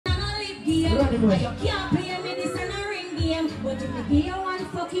game. And you can't play me this and a ring game. But if me give you one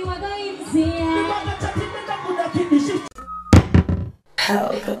fuck, you are going insane.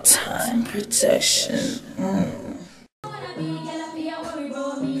 Pelpa time protection.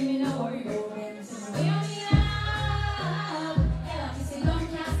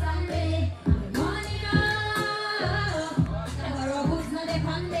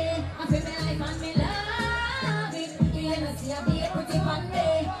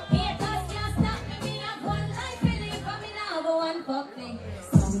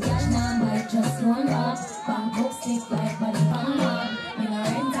 Just one up, Bangkok stick like body from love. Me no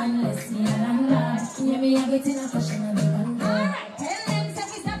rent unless me a landlord. Yeah, me a get in a fashion and make a go. Alright, tell them say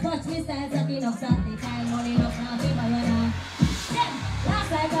we support me style, talking up something time, money enough now, keep my yana. Them,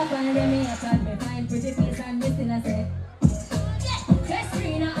 last like a fan, then me a chat, me find pretty face and me still a say. Yeah, just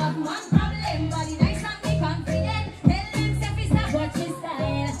three now have one problem, body nice and me confident. Tell them say we support me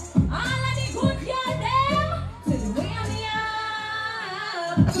style. All of the good girl them, to the way me up.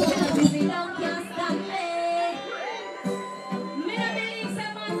 Busy down can't stop me. Me no believe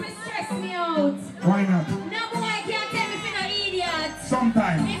someone will stress me out. Why not? No boy can't tell me if you're no idiot.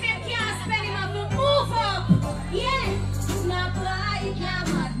 Sometimes. If him can't spell him up, to move up. Yeah. No boy can't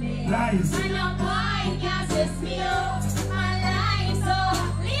mad me. Lies. And no boy can't stress me out. My life so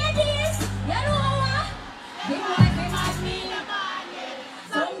ladies, you know what? The boy can mad me.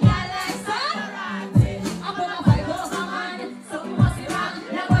 Some girl like some. I'm gonna fight over man. Some must be wrong.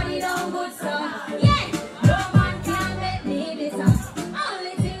 Nobody don't good so. Yeah. No man can make me bitter.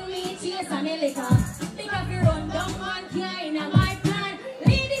 Only thing me chase and me liquor. Because you run down one can't in my plan.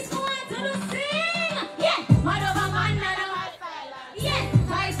 Ladies go on to the sing. Yeah. Mad over man now. Yeah.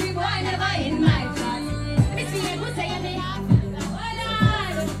 Feisty boy never in my plan. Me see a good say me. Hold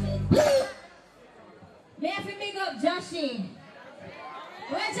on. Me have to big up Jahshii.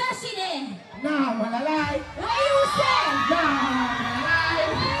 Where Jahshii there? Nah, man, I lie. What you say? Nah, man,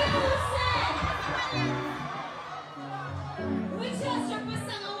 We just dropped a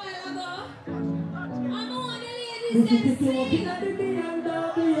song a while ago. I'm on the ladies them sing. Yeah. Baby, got me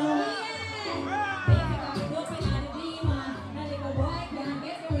up in the demon. Now little boy can't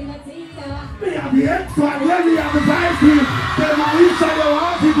get me in a teeter. me have the X one, when we have the 5 team. Tell me which one you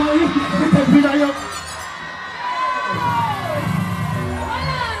want to go in. Because we know you. Hold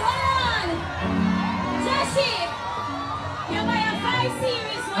on. Jahshii, you buy a 5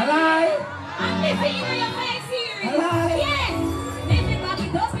 series one. I lie. I'm living in your 5 series. Hello. Yes. Living back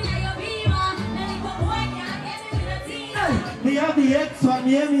it up in your beamer. Now little boy can't get me in a teeter. Me have the X one,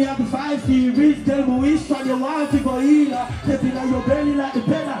 yeah, me have the 5 series. Tell me which one you want to go in. Step in your belly like the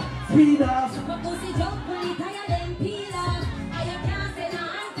pedal. Speed off. My pussy jump when it tired them peel off. I can't say no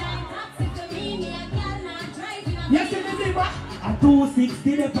anti-toxic to me. Me a girl not driving a Yes, wheel. in the river. A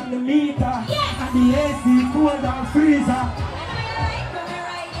 260 up on the meter. Yeah. And the AC cool down freezer. When I ride, when I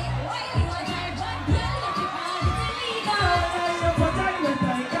ride it, why you want to drive one girl? If you call it illegal.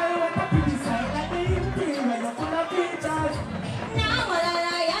 Now what I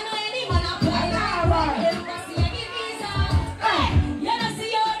lie, I know any man apply like that. You must see any visa. Hey, you don't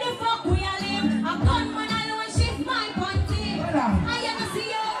see how the fuck we a live. A gunman alone shift my panty. And you don't see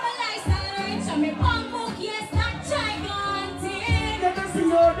how my lifestyle rich. And me bamboo yes, that gigantic. You don't see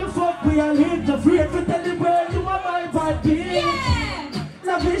how the fuck we are living. Afraid to tell the world you are my body. Yeah.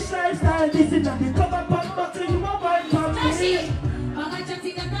 Lavish lifestyle, this is not the cover pop buckle, you are my body. Jahshii, I'm a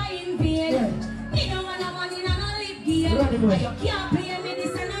chatty that I in vain. Me don't want a money and a lip game. And you can't play me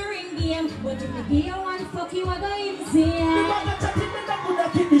this and a ring game. But if me give you one fuck, you are going insane. The mother chatting, me not gonna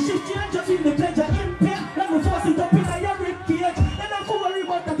keep the shift change. Just feel the pleasure impact. Let me force it up in your rib cage. And I'm worry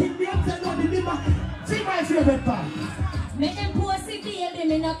about that in the upside on the liver. See my favorite part. Make them pussy baby,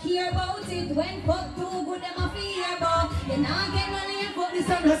 me not care about it. When fuck too good, them a fear about. You not get money and fuck this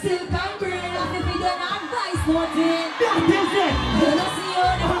on the silk and brain. And if you don't advise nothing, That is it. you don't see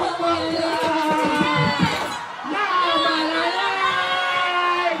how the fuck we live. Nah, man, I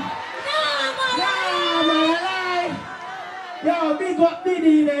lie. No, man. Yo, big up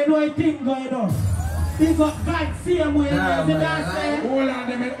Diddy, they know a thing going on. Big up God, same way, as the dance say. Hold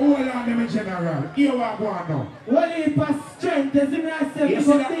on them in general. Here we go now. What if a strength, as the man say, big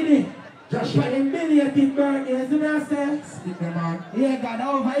up Diddy. Jahshii. For the million birthday, as the man say. Stick them on. Yeah, God,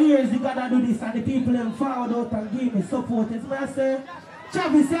 over years you gotta do this, and the people them forward out and give me support. As the man say,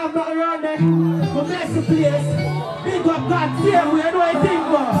 Travis, say I'm not around there. But bless the place. Big up God, same way, know a thing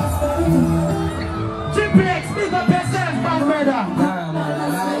about. Triple X, big up yourself, my brother.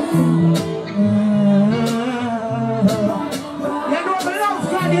 You know me love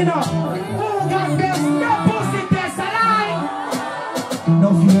God, you know. Oh, God bless, no pussy test alive. No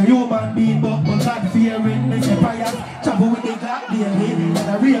fear a human being, but God fearing. Me say fire, travel with the God baby, and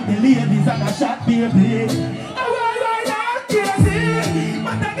I rape the ladies and I shot baby. I want not crazy,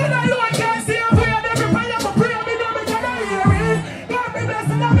 but I get alone can't see a prayer. Every prayer I pray, me know me gonna hear it. God be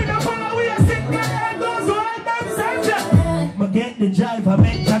blessed and me no follow we a sick man. Those who are themselves. Me get the drive, I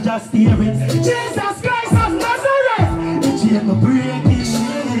make Jah steer it. Jesus Christ of Nazareth, the chain me break it.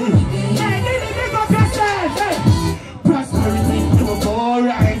 Hey, big up yourself, hey. Prosperity to a four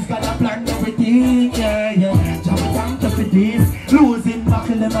eyes, gotta plan everything, yeah, yeah. Jah thank you for this. Losing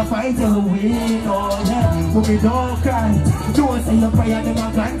battle, them a fight to win, oh yeah. But me don't cry, don't say your prayer, them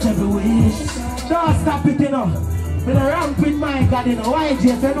a grant every wish. Don't stop it, you know. With a ramp with my God, you know. Why,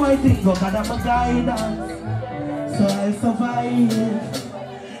 Jeff, you know I think, God, I'm a guidance. So I'll survive.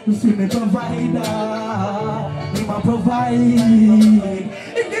 You see me provider, he ma provide. He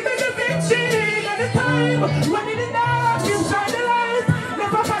give me the victory at the time. When in the dark, you shine the light.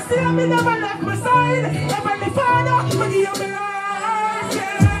 Never forsake me, never left my side. Heavenly Father, when you me life,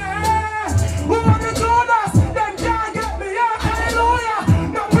 yeah. Who want to do this? Them can't get me out, hallelujah.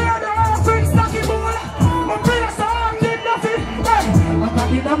 No prayer, the offering, stocky bull. My prayer, so I did nothing. Hey, I'm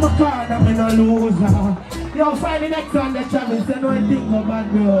back in my car, I'm in a loser. Yo, find the next one that Travis, I know I think about,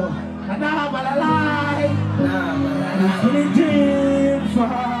 bro. And now I'm a lie. It's for the dream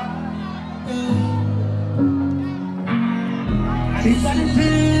for. And it's for the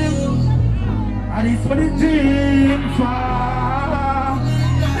dream. And it's for the dream for.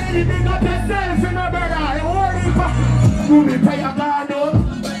 Lady, big up yourself, you know, brother. You hold it for. Who me pray a God up.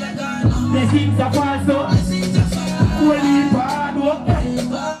 The things are false up. Hold it for hard work.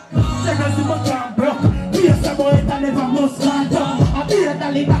 Take us to my camp, bro. Yes, I'm going to never must start up. I feel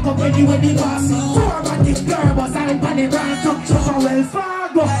that I back up anyway the boss. Formatic girl, but I'm on the branch up. So for Wells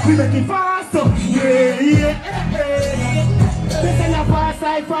Fargo, we make it faster. Yeah, yeah, yeah. They say you fast,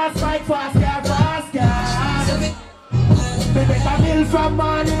 I fast, fight fast, yeah, fast, yeah. They make a bill from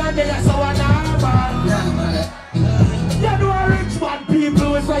morning and they are so normal. You know a rich man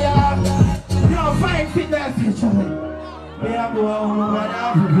people with fire. You know, fine fitness. They are going over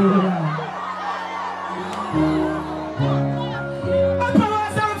there.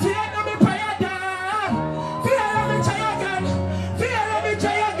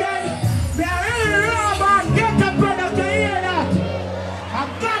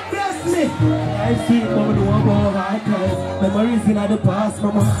 I see mama do one more right cause memories in the past,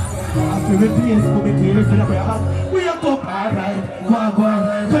 mama. I feel replace for me tears in the heart. We are up alright, go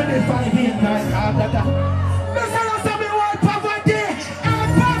on, 25 years right after that. Mr. Rasta, me want poverty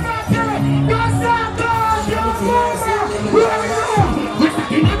and poverty. Don't stop, God, your mama. Where are you? We're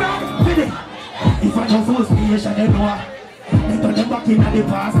stuck in the back, with it. If I don't force me, they know. They turn them back in the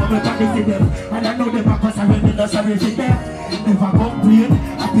past, now we can't see them. And I know them back because I really not sorry for them. Never complain,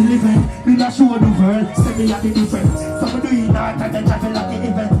 I believe it. Me not show the world, say me at the difference. Some do it not and then travel like the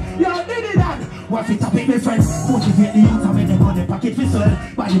event. Yo, did it that? What fit up in my friends? Motivate the youth and make them on the pocket for swell.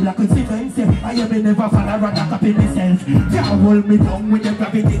 Body black with cement, say I am never fall, I rather copy myself. Can't hold me down with the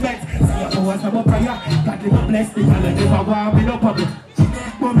gravity lens. Say your powers of a prayer, God live a blessing. And I never want me no problem.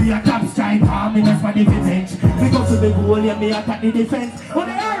 But me a top strike, me that's for the revenge. We go to the goal, yeah, me attack the defense. On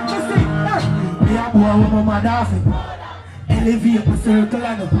the earth, me sing, me a boy with my mother off it. Elevate my circle, I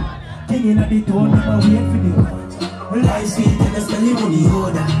know. King in the door, never wait for the life sweet and the smelly money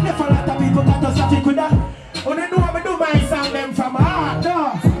order. Never a lot of people got us traffic with that. Oh, they know I do my song, them from my heart, no.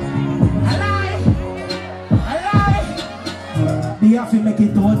 Alive, alive. They have to make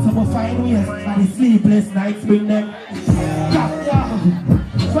it out, some will find ways. And the sleepless nights bring them. Come, yo.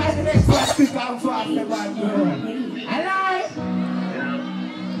 Find the next one, quick and fast, the one, bro. Alive!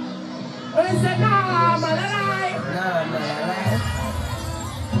 Oh, he said, nah, man, alive!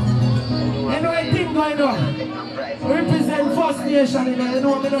 You know what thing going on? We represent First Nation, you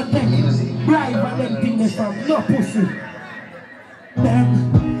know, we don't take bribe and them things from no pussy. Them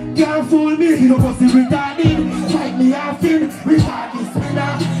can't fool me, no pussy retarded. Fight me often, retarded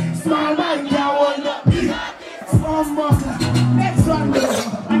spinner. Small man can't hold up me. Small muffler. Next one, bro.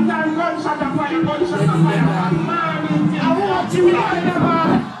 Gunshot of fire, gunshot of fire, man. I want you right now, man.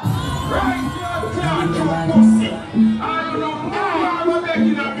 Right now, you pussy. I don't know how I'm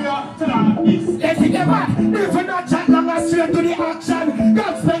making up your let's hit the man. Never not chat long and straight to the action.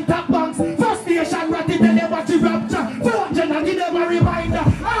 God spent up banks. First Nation, ratty, they never to rapture. 400 and give them a reminder.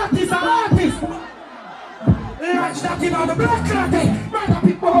 Artist and artist. Watch that in on the black latte. Man, I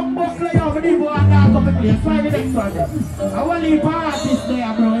pick my up, buffalo over the boy and now come and play. Find the next one. I want to leave artists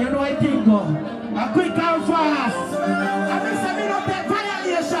there, bro. You know what I think, go. A quick and fast. And they say me not take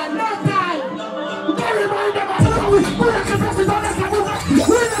violation, no time. They remind them of how we break the blessings on the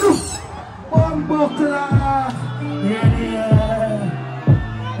class.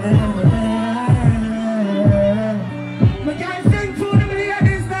 We can't sing for the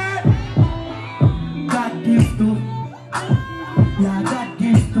ladies that God gives to. Yeah, God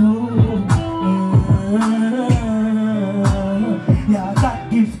gives to. Yeah, God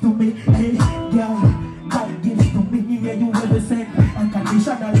gives to me. Hey, yeah, God gives to me. Yeah, you ever said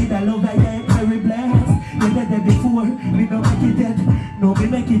unconditionally the love I get very blessed. You did it before, we don't make it yet. No, we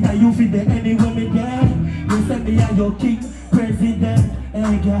make it and you feel the anyway me get. You said me are your king, president.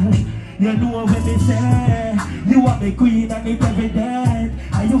 Hey, girl, you know what me say. You are the queen and it's evident.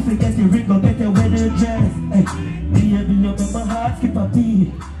 And you forget the ring, go get your wedding dress. Hey, baby, you make my heart skip a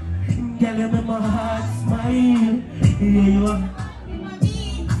beat. Girl, you make my heart smile. Yeah, you are.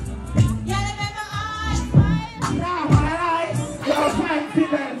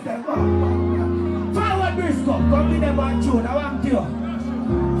 Forward Briscoe, come with them on tune, I want you.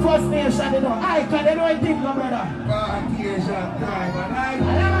 First nation, you know. I can do anything, my brother. Vacation time, and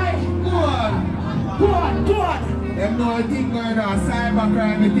Go on. them know a thing going on,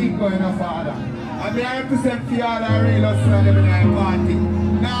 cybercrime, a thing going on, father. And me I represent for all the real hustle and them in the party.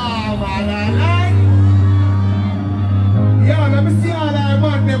 Nah, man, yo, let me see all that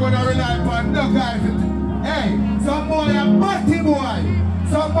man they gonna rely upon no guys. Hey, some boy a batty boy.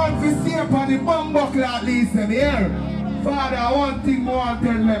 Some man fi stay upon the bum buckle at least in the air. Father, one thing more and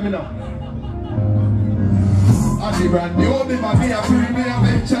tell me know. And the brand new me, my be a premium,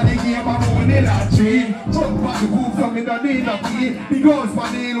 venture the game, I'm on the lottery. Jump on the roof, so me don't need no key. The girls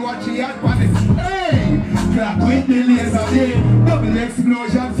man, they'll watch the hat on it. Hey! Crack with the laser beam. Double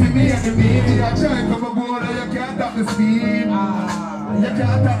explosion for me and the baby. I try to come aboard and you can't stop the speed. You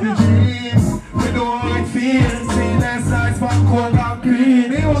can't stop the dreams. We know how it feels. See less nice, but cold and clean.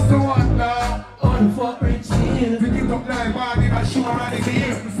 He was the one now. All the fuck rich is. Pick it up like man in a show and the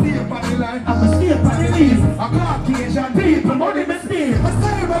gear. Stay up on the line. I'm a stay up on the knees. A Caucasian people, money me steal. I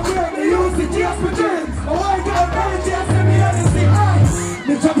say my brain, they use it just for dreams. A white girl, very just let me honestly high.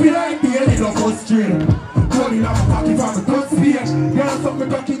 The choppy line, the end, it don't go straight. Holding up a pocket from the third speech. Girl, something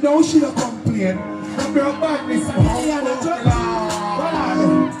talking down, she don't complain. I'm real badness, I'm all the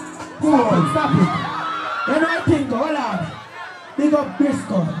Go on, stop it. You know I think, hold on. Big up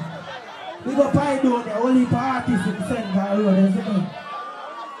Briscoe. Big up Aidonia, only for artists in Senegal Road, isn't it?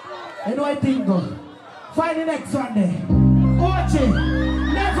 You know I think, find the next one there. Ochi,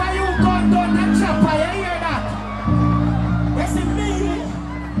 never you come down and chopper, you hear that? You see me?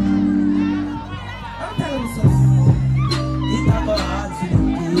 I'm telling you something. It's not gonna hard for them.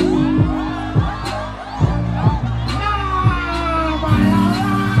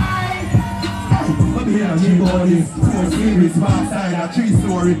 Yeah, she bought this 4 series, back side, a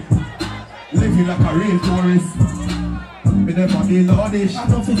 3-story. Living like a real tourist. Me never feel oddish. I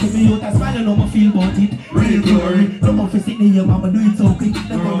don't feel me out as well, I know I feel about it. Real glory. No more for sitting here, mama do it so quick.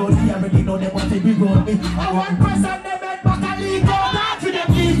 Never run me, already know them want to be run me. I want person, they make back and leak out that for them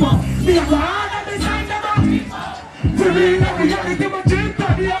people. Me a go hard and beside them up. For me, every reality, my dream, to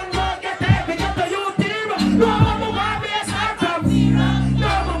the young man, get there, me get the youth team. No, I'm a man, me a start from zero. No,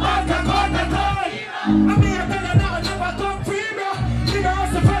 I'm a man, can go the toy. I mean, I tell you now, I never come free, bro. You know,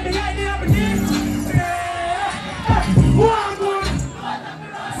 it's the funny idea of me. One more.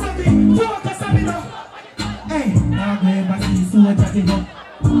 Sammy, focus on me now. Hey, now go ahead and see so much of it up.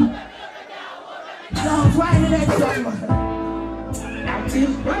 Now, find the next one.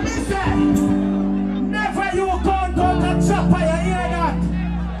 What me say? Never you count on the chopper, you hear that?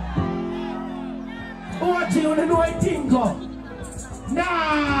 What you know I think of?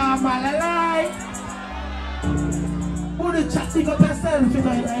 Nah, man, I lie. Who the chatting up yourself in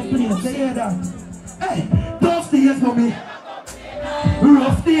my place, you hear that? Hey, tough days for me.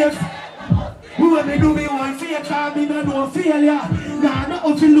 Rough days. When me do me one fear, cause me no know failure. Nah,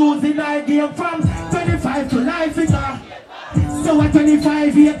 nothing to lose in our game from 25 to life, you know. So at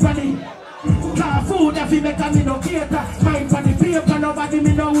 25 years, buddy. Car food, if you make a me no cater. Mine for the paper, nobody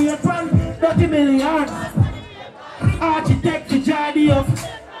me no wait from 30 million. Architect to journey up.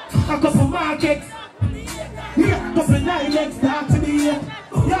 A couple markets. Yeah, couple 9 legs dark to me.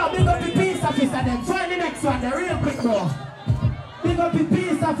 Yo, big up the peace officer, then find the next one, they're real quick, bro. Big up the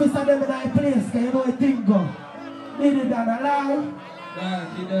peace officer, them in that place, cause you know what thing go. Need it down alive.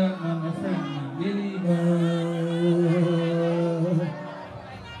 That's it, my friend, Billy.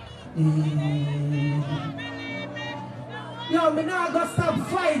 Yo, me now go stop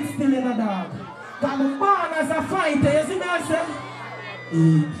fight still in a dog. Cause I'm born as a fighter, you see me I say?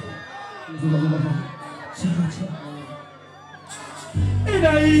 It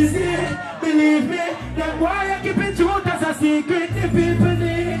ain't easy, believe me. That's why I keep it truth as a secret. The people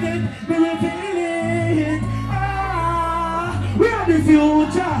need it, believe it.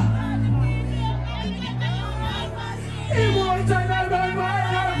 future. Emotional and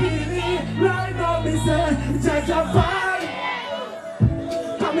my feeling. Right now me say, judge a fine.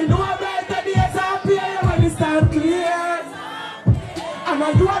 Come in know better days are here when it start clear. And I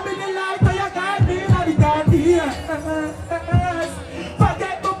do a bit of light so you can't be in the dark here.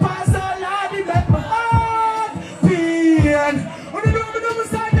 Forget my past, so Lord, it make my heart feel. When you know me, do me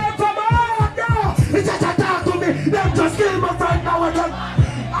stand there for my heart now. It's just a talk to me, them just kill my friend now and then.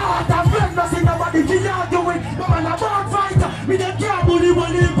 Heart and friend, no see nobody feel arguing. But when I'm a fighter, me they can't bully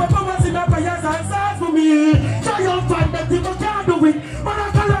money. Papa was in the prayers and songs for me. So you find that people can't do it. But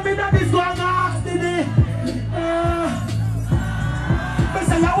I tell me that it's going to ask today. Me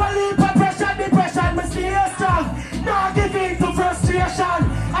say I want leave for pressure, depression, me stay strong. Now give in to frustration.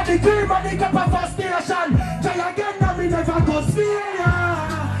 And the dream and the cup of frustration. Try again, now me never go sphere.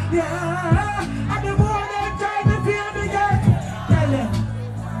 Yeah, and the more they try to feel me get. Tell them,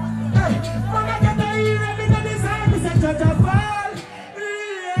 hey, when I get the ear, me no deserve, me say judge a fall.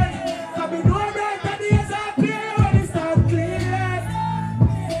 Cause me know better days are clear when it start clear.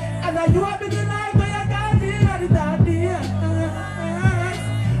 And now you have been the night where you can't feel at the dark day.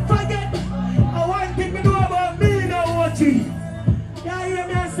 Forget, I want thing me know about me now, watching. Yeah, you hear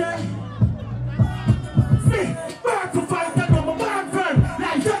me I say? See, work to fight and I'm a bad friend.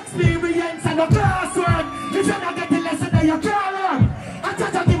 Life experience and a classwork. If you don't get the lesson, then you can't learn. I try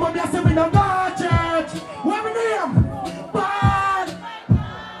to give my blessing in the God church. What my name? Bad.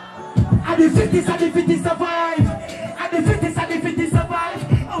 And the 50s and the 50s survive. And the 50s and the 50s survive.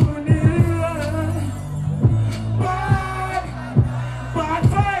 Oh, my name. Bad. Bad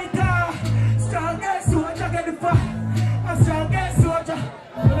fighter. Strongest soldier get the fight. A strongest soldier.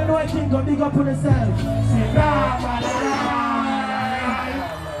 You don't know what I think of, big up on yourself. Say,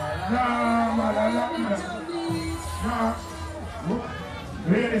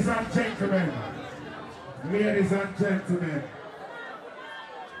 Ladies and gentlemen, ladies and gentlemen,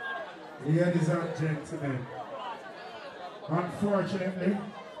 ladies and gentlemen, unfortunately,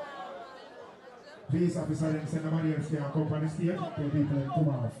 police officer didn't send nobody else can come on the stage till people can come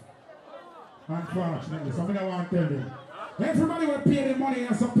off. Unfortunately, something I want to tell you. Everybody will pay them money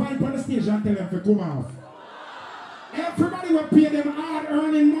and some pipe on the stage and tell them to come off. Everybody will pay them hard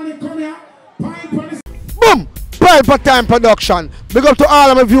earning money, come here, pipe on the stage. Boom! Pelpa Time Production. Big up to all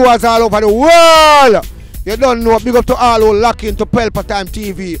of my viewers all over the world. You don't know. Big up to all who lock into Pelpa Time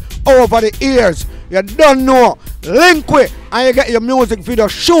TV over the years. You don't know. Link with and you get your music video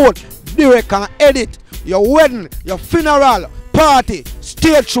shoot, direct and edit. Your wedding, your funeral, party,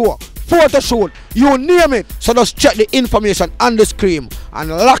 stage show, photo shoot, you name it. So just check the information on the screen and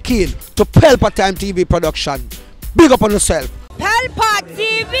lock in to Pelpa Time TV Production. Big up on yourself. Pelpa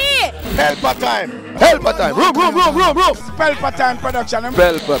TV! Pelpa Time! Pelpa Time! Room! Pelpa Time Production.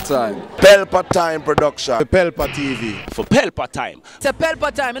 Pelpa Time. Pelpa Time Production. Pelpa TV. For Pelpa Time. It's a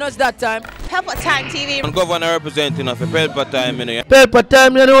Pelpa Time, you know it's that time. Pelpa Time TV. I'm governor representing of Pelpa Time, you know. Pelpa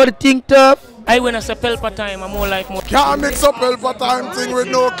Time, you know what the thing tough? I when I say Pelpa Time, I'm more like more. Can't mix up Pelpa Time thing with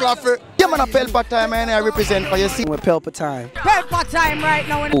no coffee. Yeah, man, a Pelpa Time, and I represent for you. See, we're Pelpa Time. Pelpa Time right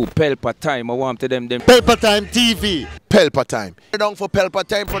now. Oh, Pelpa Time, I want to them. Pelpa Time TV. Pelpa Time. You're down for Pelpa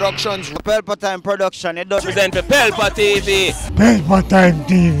Time Productions. Pelpa Time Production. It does Represent for Pelpa TV. Pelpa Time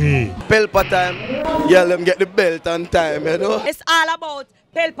TV. Pelpa Time. Yeah, let them get the belt on time, you know. It's all about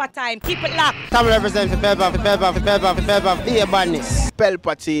Pelpa Time. Keep it locked. Time represent for Pelpa, the badness.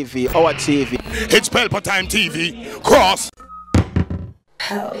 Pelpa TV, our TV. It's Pelpa Time TV. Cross.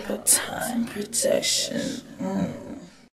 Pelpa Time Protection.